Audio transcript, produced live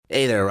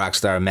Hey there,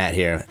 Rockstar Matt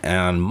here. And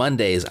on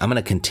Mondays, I'm going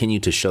to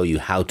continue to show you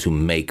how to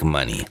make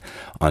money.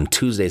 On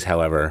Tuesdays,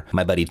 however,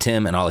 my buddy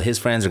Tim and all of his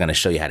friends are going to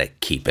show you how to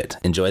keep it.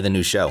 Enjoy the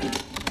new show.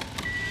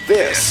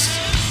 This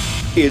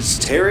is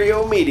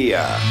Stereo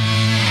Media.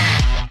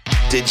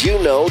 Did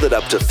you know that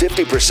up to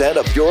 50%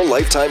 of your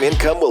lifetime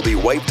income will be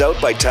wiped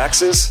out by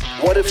taxes?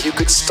 What if you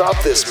could stop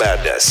this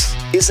madness?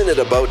 Isn't it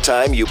about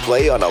time you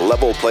play on a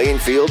level playing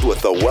field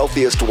with the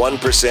wealthiest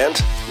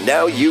 1%?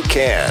 Now you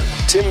can.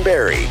 Tim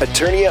Berry,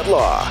 attorney at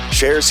law,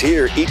 shares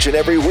here each and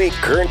every week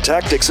current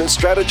tactics and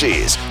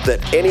strategies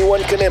that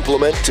anyone can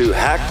implement to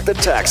hack the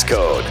tax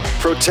code,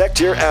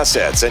 protect your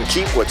assets, and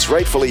keep what's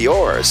rightfully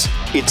yours.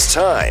 It's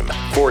time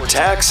for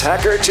Tax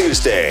Hacker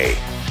Tuesday.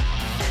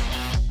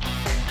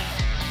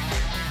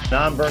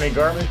 I'm Bernie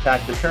Gartman,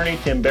 tax attorney,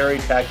 Tim Berry,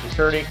 tax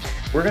attorney.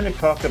 We're going to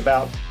talk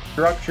about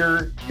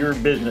structure your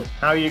business.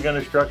 How are you going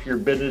to structure your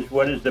business?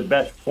 What is the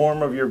best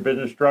form of your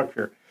business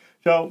structure?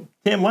 So,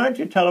 Tim, why don't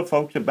you tell the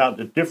folks about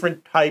the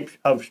different types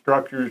of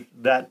structures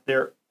that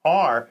there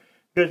are?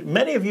 Because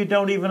many of you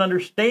don't even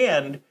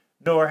understand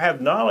nor have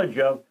knowledge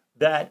of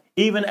that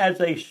even as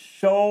a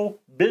sole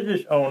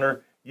business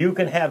owner, you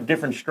can have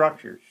different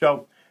structures.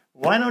 So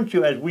why don't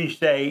you, as we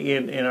say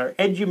in our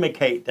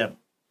edumacate them?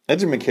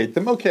 Educate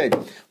them. Okay.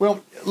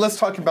 Well, let's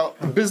talk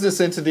about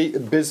business entity,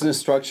 business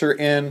structure,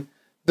 and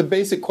the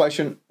basic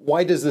question,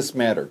 why does this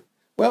matter?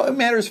 Well, it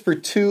matters for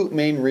two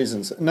main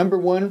reasons. Number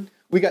one,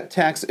 we got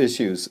tax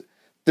issues.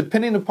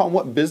 Depending upon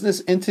what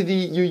business entity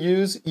you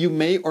use, you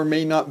may or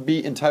may not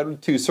be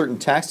entitled to certain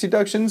tax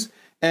deductions,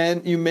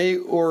 and you may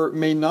or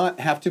may not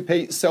have to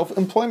pay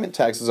self-employment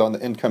taxes on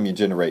the income you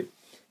generate.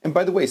 And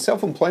by the way,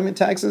 self-employment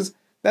taxes,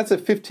 that's a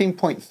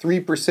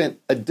 15.3%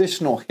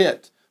 additional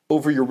hit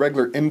over your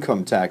regular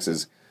income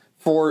taxes.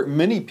 For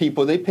many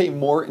people, they pay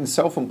more in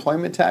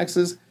self-employment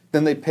taxes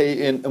than they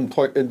pay in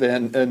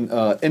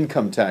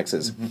income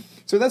taxes. Mm-hmm.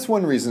 So that's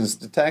one reason, is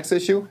the tax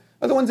issue.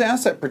 Other one's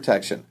asset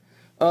protection.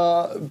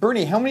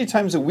 Bernie, how many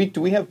times a week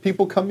do we have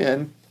people come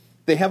in,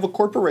 they have a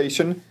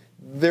corporation,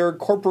 their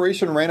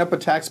corporation ran up a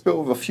tax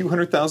bill of a few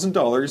 $100,000.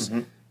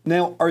 Mm-hmm.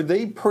 Now, are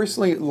they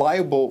personally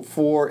liable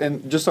for,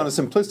 and just on a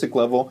simplistic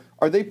level,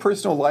 are they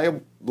personally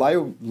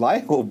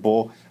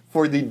liable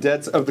for the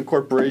debts of the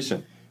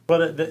corporation?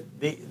 Well,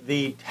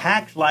 the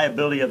tax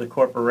liability of the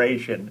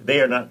corporation,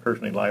 they are not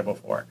personally liable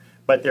for.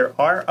 But there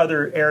are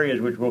other areas,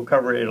 which we'll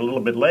cover it a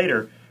little bit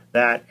later,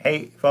 that,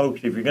 hey,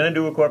 folks, if you're going to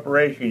do a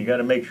corporation, you got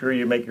to make sure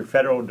you make your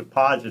federal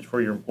deposits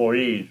for your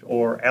employees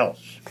or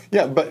else.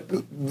 Yeah, but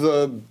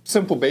the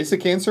simple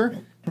basic answer,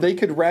 they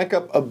could rack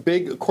up a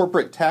big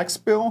corporate tax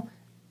bill,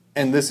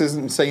 and this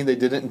isn't saying they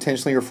did it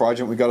intentionally or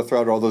fraudulent. We've got to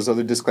throw out all those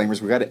other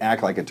disclaimers. We've got to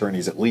act like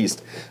attorneys at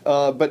least.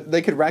 But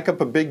they could rack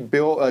up a big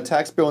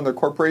tax bill in their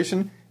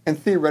corporation, and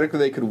theoretically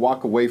they could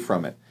walk away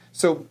from it.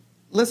 So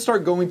let's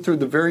start going through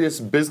the various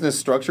business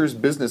structures,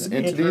 business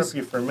entities. Interrupt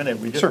you for a minute.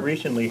 We just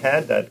recently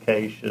had that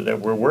case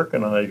that we're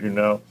working on, as you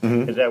know,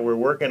 is that we're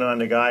working on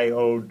the guy who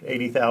owed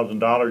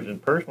 $80,000 in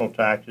personal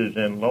taxes,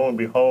 and lo and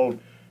behold,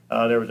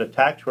 there was a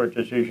tax court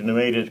decision that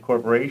made his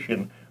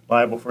corporation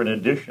liable for an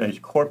additional, his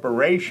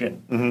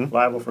corporation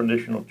liable for an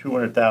additional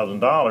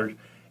 $200,000.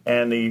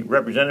 And the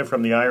representative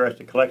from the IRS,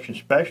 the collection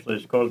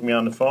specialist, calls me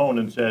on the phone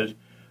and says,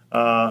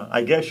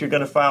 I guess you're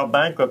going to file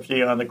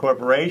bankruptcy on the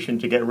corporation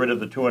to get rid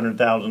of the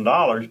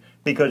 $200,000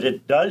 because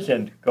it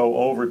doesn't go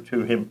over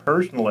to him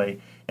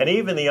personally. And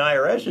even the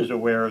IRS is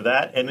aware of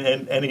that,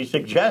 and he's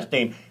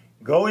suggesting,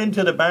 go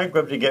into the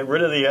bankruptcy, get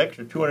rid of the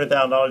extra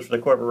 $200,000 for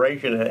the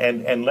corporation,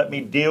 and let me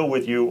deal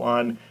with you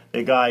on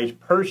the guy's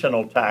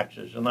personal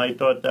taxes. And I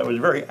thought that was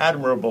very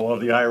admirable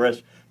of the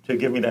IRS to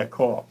give me that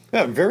call.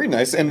 Yeah, very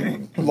nice.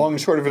 And long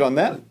and short of it on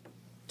that,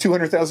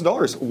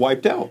 $200,000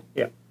 wiped out.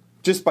 Yeah.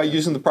 Just by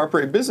using the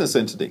proper business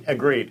entity.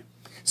 Agreed.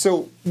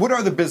 So what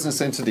are the business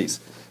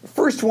entities?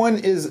 First one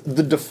is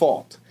the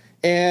default.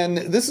 And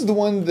this is the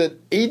one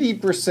that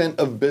 80%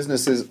 of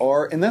businesses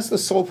are, and that's the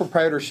sole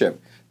proprietorship.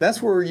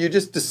 That's where you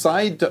just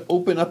decide to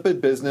open up a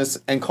business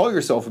and call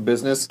yourself a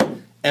business,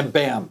 and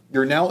bam,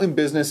 you're now in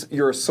business,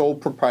 you're a sole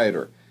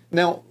proprietor.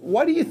 Now,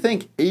 why do you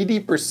think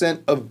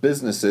 80% of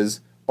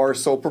businesses are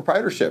sole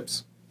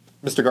proprietorships?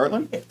 Mr.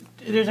 Gartland?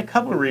 There's a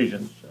couple of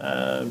reasons.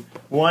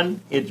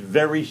 One, it's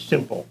very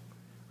simple.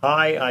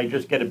 Hi, I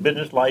just get a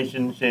business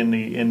license in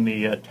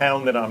the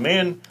town that I'm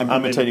in. I'm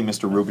imitating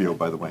Mr. Rubio,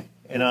 by the way.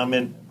 And I'm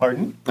in,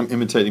 pardon? I'm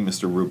imitating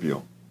Mr.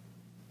 Rubio.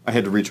 I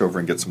had to reach over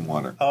and get some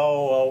water.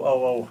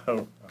 Oh,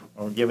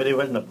 give it. It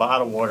wasn't a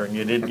bottle of water, and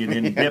you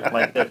didn't dip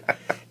like this.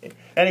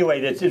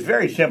 Anyway, it's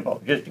very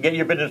simple. Just to get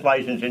your business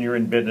license, and you're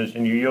in business,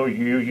 and you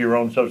use your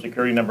own Social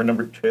Security number.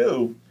 Number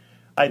two,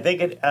 I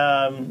think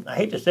I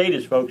hate to say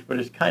this, folks, but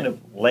it's kind of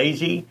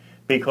lazy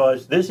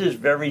because this is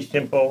very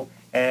simple,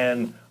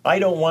 and I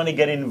don't want to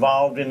get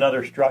involved in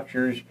other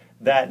structures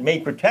that may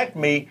protect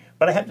me,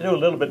 but I have to do a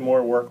little bit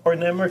more work. Or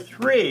number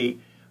three,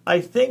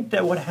 I think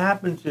that what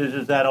happens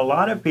is that a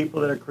lot of people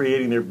that are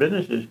creating their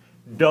businesses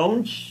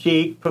don't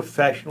seek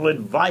professional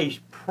advice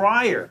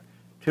prior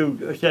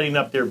to setting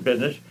up their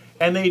business,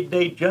 and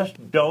they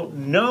just don't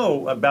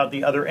know about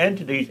the other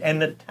entities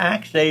and the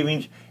tax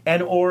savings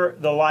and or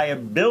the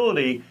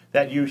liability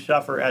that you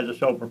suffer as a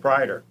sole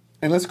proprietor.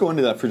 And let's go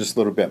into that for just a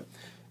little bit.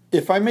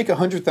 If I make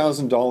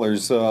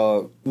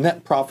 $100,000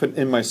 net profit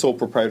in my sole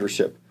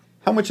proprietorship,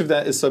 how much of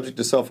that is subject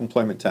to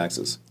self-employment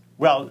taxes?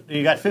 Well,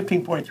 you got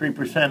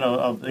 15.3%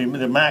 of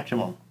the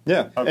maximum.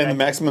 Yeah, Okay. and the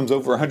maximum's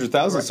over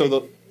 $100,000. Right. So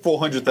the full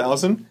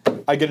 $100,000,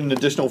 I get an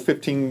additional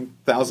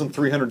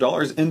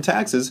 $15,300 in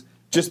taxes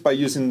just by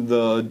using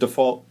the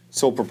default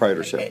sole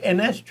proprietorship. And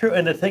that's true.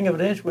 And the thing of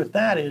it is with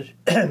that is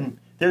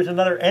there's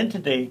another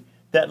entity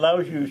that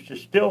allows you to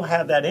still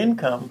have that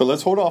income, But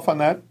let's hold off on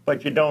that.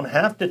 but you don't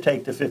have to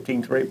take the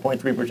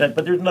 15.3%.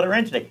 But there's another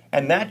entity,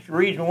 and that's the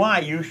reason why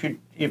you should,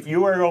 if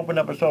you are to open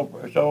up a sole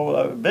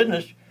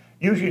business,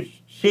 you should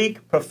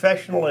seek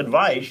professional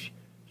advice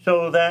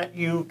so that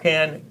you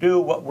can do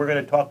what we're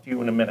going to talk to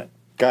you in a minute.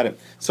 Got it.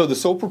 So the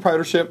sole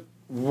proprietorship,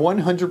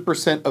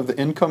 100% of the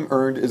income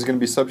earned is going to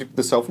be subject to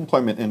the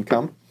self-employment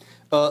income.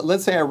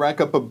 Let's say I rack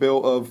up a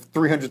bill of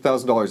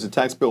 $300,000, a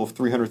tax bill of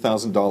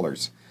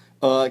 $300,000.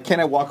 Can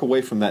I walk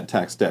away from that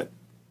tax debt?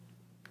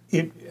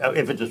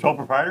 If it's a sole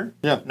proprietor?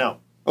 Yeah. No.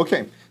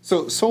 Okay,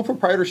 so sole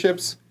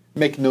proprietorships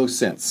make no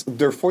sense.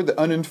 They're for the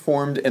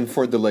uninformed and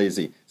for the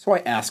lazy. So I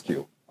ask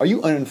you, are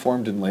you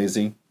uninformed and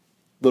lazy?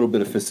 A little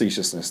bit of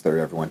facetiousness there,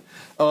 everyone.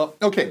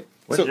 Okay.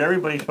 Is So,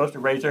 everybody supposed to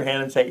raise their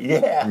hand and say,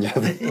 yeah,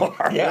 they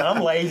are. yeah,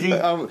 I'm lazy.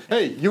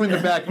 hey, you in the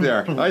back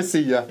there. I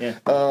see ya.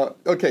 Yeah.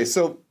 Okay,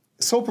 so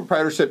sole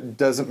proprietorship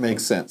doesn't make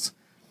sense.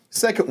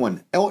 Second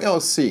one,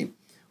 LLC.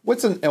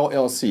 What's an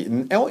LLC?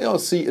 An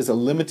LLC is a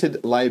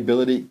limited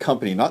liability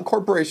company, not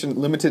corporation,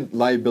 limited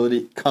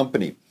liability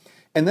company.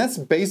 And that's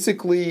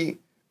basically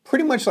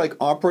pretty much like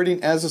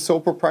operating as a sole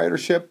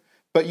proprietorship,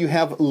 but you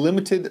have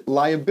limited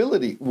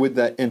liability with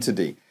that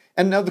entity.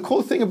 And now the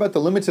cool thing about the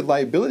limited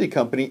liability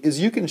company is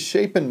you can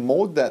shape and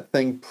mold that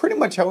thing pretty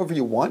much however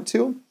you want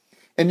to.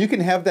 And you can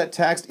have that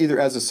taxed either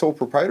as a sole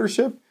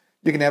proprietorship,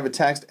 you can have it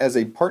taxed as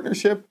a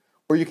partnership,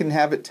 or you can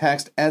have it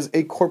taxed as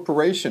a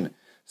corporation.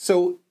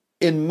 So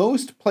in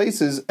most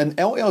places, an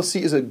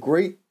LLC is a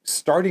great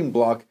starting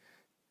block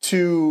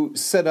to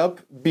set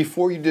up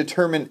before you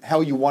determine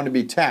how you want to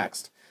be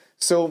taxed.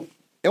 So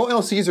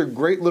LLCs are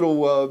great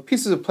little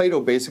pieces of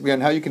Play-Doh basically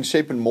on how you can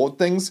shape and mold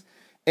things.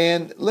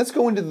 And let's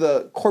go into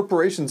the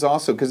corporations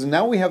also, because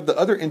now we have the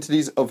other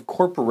entities of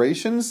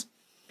corporations.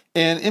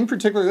 And in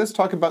particular, let's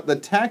talk about the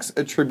tax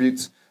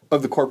attributes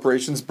of the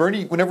corporations.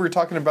 Bernie, whenever we're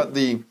talking about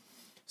the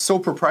sole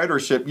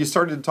proprietorship, you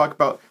started to talk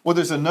about, well,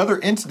 there's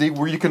another entity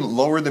where you can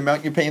lower the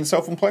amount you pay in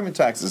self-employment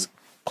taxes.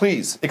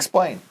 Please,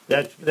 explain.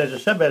 There's a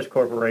sub-S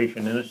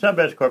corporation. And a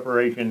sub-S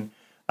corporation,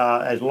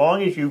 as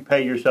long as you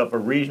pay yourself a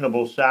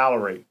reasonable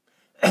salary,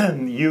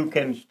 you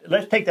can,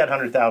 let's take that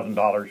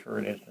 $100,000 for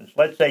an instance.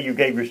 Let's say you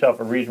gave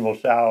yourself a reasonable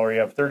salary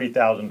of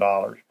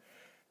 $30,000.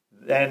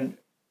 And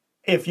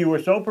if you were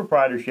sole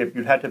proprietorship,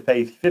 you'd have to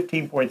pay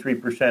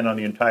 15.3% on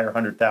the entire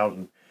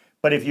 $100,000.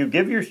 But if you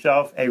give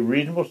yourself a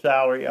reasonable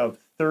salary of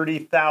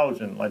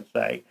 $30,000, let's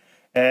say,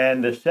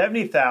 and the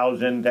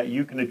 $70,000 that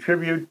you can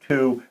attribute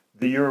to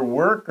your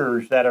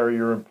workers that are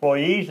your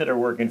employees that are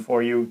working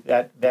for you,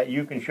 that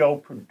you can show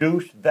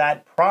produce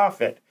that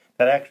profit,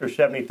 that extra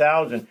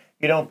 $70,000,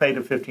 you don't pay the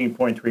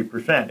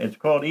 15.3%. It's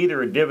called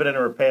either a dividend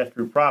or a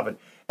pass-through profit.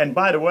 And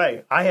by the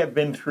way, I have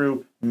been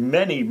through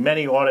many,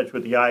 many audits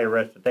with the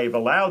IRS that they've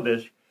allowed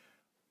this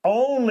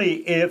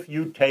only if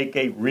you take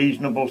a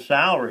reasonable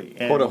salary.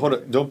 And Hold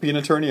on. Don't be an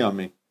attorney on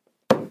me.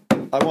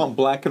 I want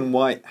black and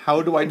white.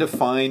 How do I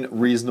define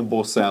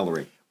reasonable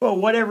salary? well,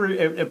 whatever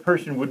a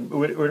person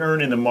would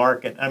earn in the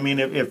market. I mean,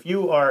 if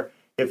you are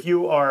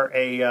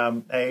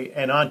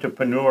an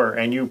entrepreneur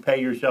and you pay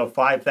yourself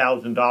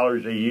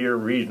 $5,000 a year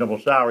reasonable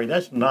salary,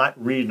 that's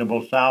not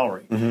reasonable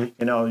salary. Mm-hmm.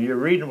 You know, your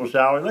reasonable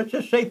salary, let's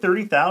just say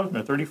 $30,000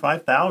 or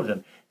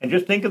 $35,000, and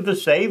just think of the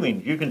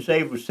savings. You can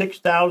save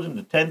 $6,000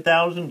 to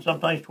 $10,000,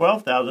 sometimes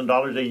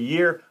 $12,000 a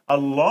year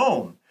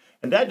alone,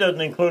 and that doesn't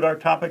include our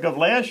topic of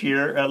last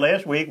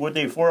week with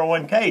the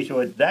 401k.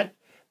 So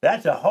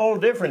that's a whole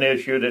different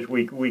issue that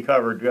we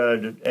covered,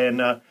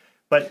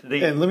 But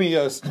And let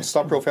me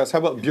stop real fast. How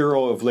about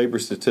Bureau of Labor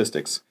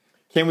Statistics?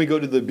 Can we go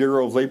to the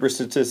Bureau of Labor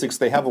Statistics?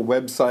 They have a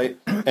website,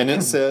 and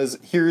it says,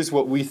 here's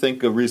what we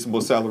think a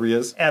reasonable salary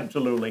is.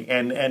 Absolutely,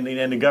 and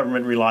the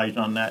government relies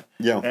on that.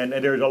 Yeah. And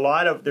there's a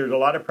lot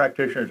of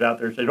practitioners out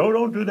there who say, "Oh,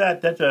 don't do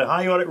that. That's a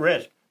high audit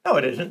risk." No,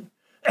 it isn't.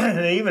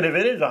 Even if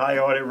it is a high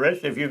audit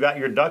risk, if you got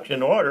your ducks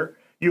in order,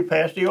 you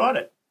pass the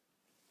audit.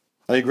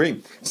 I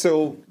agree.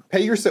 So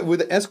pay yourself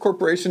with an S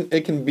corporation.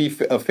 It can be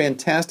a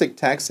fantastic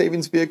tax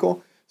savings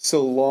vehicle,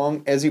 so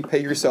long as you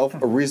pay yourself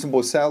a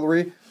reasonable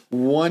salary.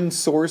 One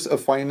source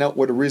of finding out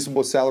what a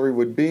reasonable salary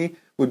would be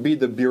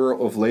the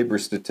Bureau of Labor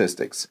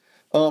Statistics.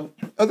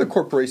 Other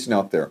corporation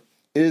out there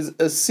is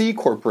a C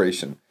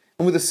corporation.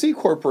 And with a C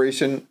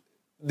corporation,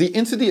 the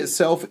entity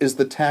itself is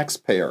the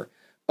taxpayer.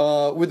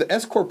 With the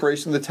S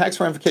corporation, the tax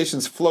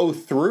ramifications flow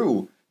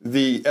through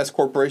the S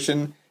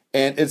corporation,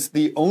 and it's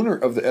the owner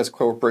of the S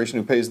corporation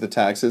who pays the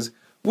taxes.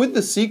 With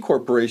the C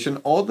corporation,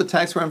 all the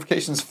tax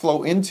ramifications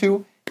flow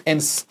into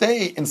and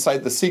stay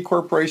inside the C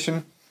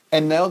corporation,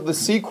 and now the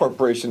C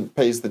corporation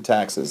pays the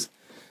taxes.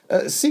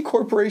 C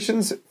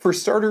corporations, for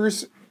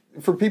starters,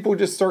 for people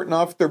just starting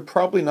off, they're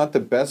probably not the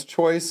best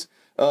choice.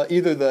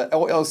 Either the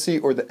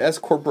LLC or the S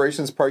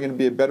corporation is probably going to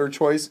be a better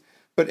choice.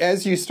 But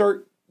as you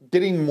start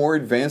getting more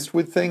advanced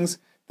with things,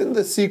 then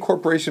the C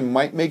corporation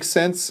might make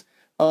sense.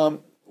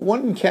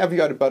 One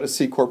caveat about a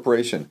C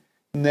corporation: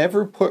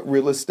 never put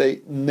real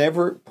estate,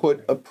 never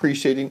put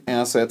appreciating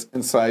assets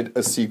inside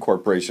a C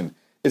corporation.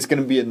 It's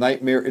going to be a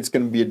nightmare. It's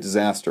going to be a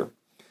disaster.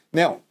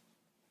 Now,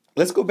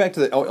 let's go back to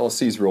the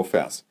LLCs real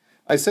fast.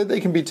 I said they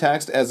can be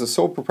taxed as a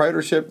sole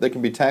proprietorship, they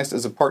can be taxed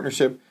as a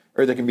partnership,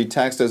 or they can be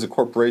taxed as a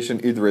corporation,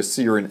 either a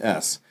C or an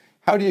S.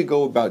 How do you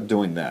go about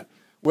doing that?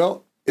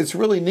 Well, it's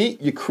really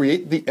neat. You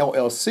create the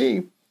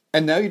LLC,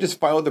 and now you just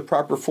file the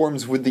proper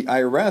forms with the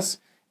IRS,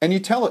 and you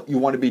tell it you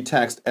want to be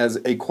taxed as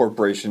a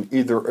corporation,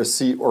 either a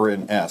C or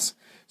an S.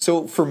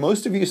 So for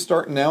most of you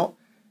starting out,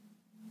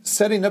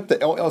 setting up the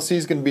LLC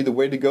is going to be the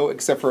way to go,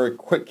 except for a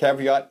quick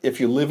caveat. If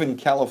you live in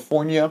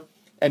California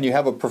and you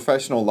have a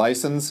professional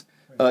license,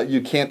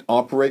 you can't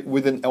operate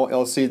with an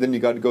LLC. Then you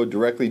got to go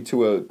directly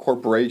to a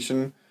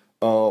corporation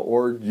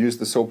or use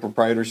the sole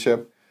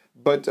proprietorship.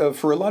 But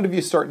for a lot of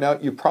you starting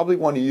out, you probably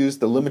want to use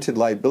the limited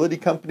liability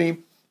company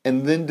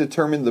and then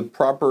determine the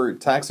proper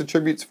tax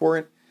attributes for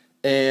it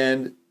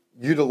and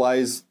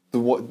utilize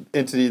the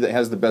entity that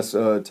has the best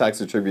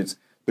tax attributes,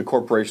 the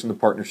corporation, the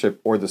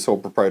partnership, or the sole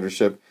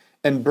proprietorship.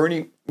 And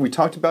Bernie, we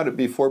talked about it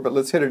before, but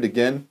let's hit it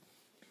again.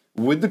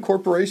 With the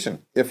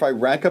corporation, if I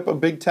rack up a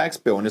big tax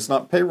bill and it's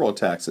not payroll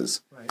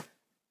taxes, right,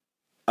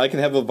 I can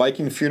have a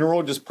Viking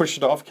funeral, just push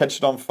it off, catch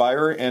it on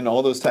fire, and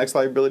all those tax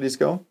liabilities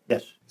go?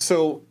 Yes.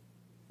 So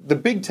the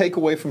big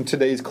takeaway from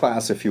today's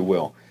class, if you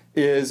will,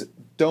 is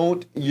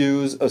don't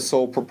use a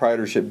sole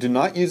proprietorship. Do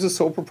not use a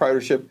sole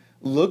proprietorship.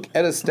 Look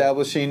at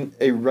establishing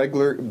a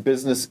regular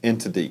business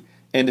entity.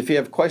 And if you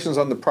have questions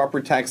on the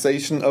proper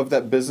taxation of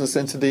that business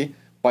entity,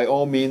 by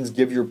all means,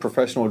 give your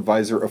professional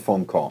advisor a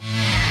phone call.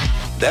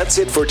 That's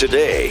it for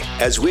today,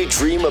 as we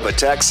dream of a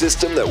tax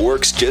system that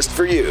works just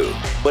for you.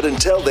 But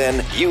until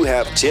then, you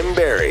have Tim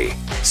Barry.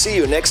 See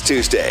you next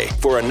Tuesday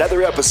for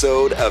another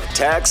episode of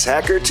Tax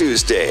Hacker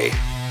Tuesday.